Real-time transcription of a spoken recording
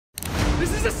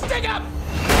This is a sting-up!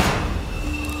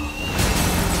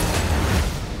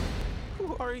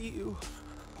 Who are you?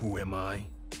 Who am I?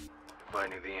 If I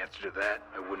knew the answer to that,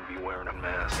 I wouldn't be wearing a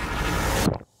mask.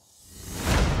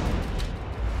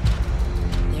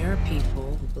 There are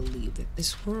people who believe that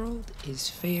this world is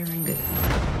fair and good.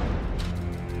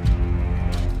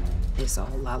 It's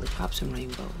all lollipops and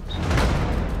rainbows.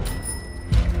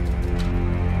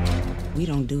 We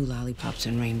don't do lollipops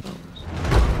and rainbows.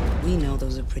 We know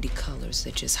those are pretty colors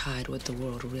that just hide what the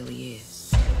world really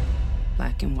is.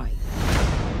 Black and white.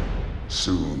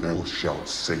 Soon thou shalt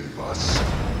save us,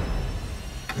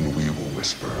 and we will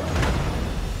whisper,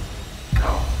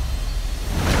 no.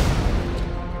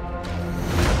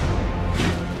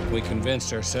 We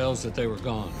convinced ourselves that they were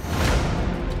gone,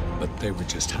 but they were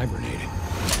just hibernating.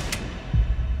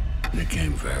 They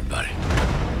came for everybody.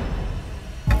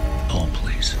 Hold,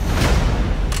 please.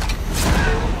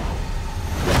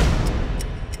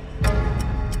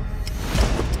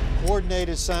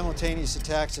 Coordinated simultaneous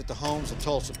attacks at the homes of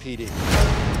Tulsa PD.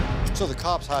 So the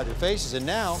cops hide their faces, and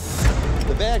now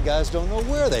the bad guys don't know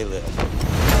where they live.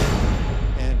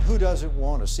 And who doesn't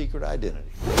want a secret identity?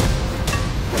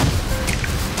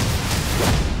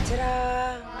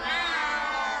 Ta-da!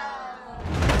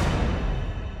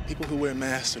 People who wear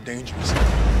masks are dangerous.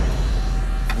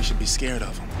 We should be scared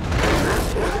of them.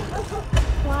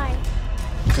 Why?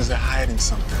 Because they're hiding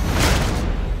something.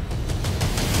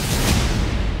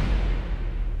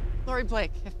 Lori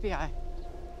Blake, FBI.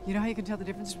 You know how you can tell the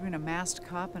difference between a masked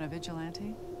cop and a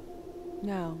vigilante?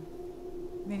 No.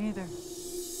 Me neither.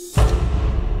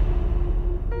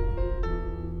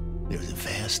 There was a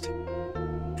vast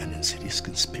and insidious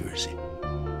conspiracy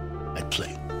at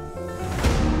play.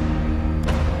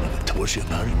 If I told you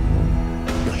about it,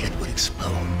 your head would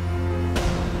explode.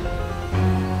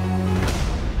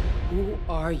 Who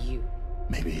are you?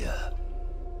 Maybe,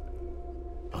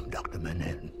 I'm Dr.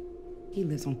 Manhattan. He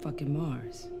lives on fucking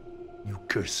Mars. You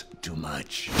curse too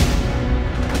much.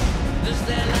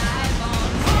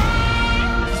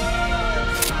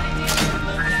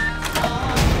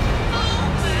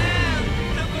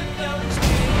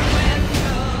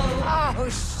 Oh,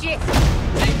 shit!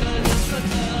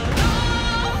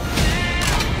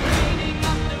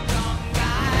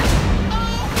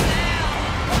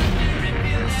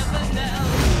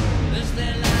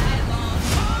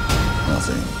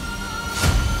 Nothing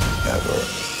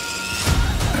ever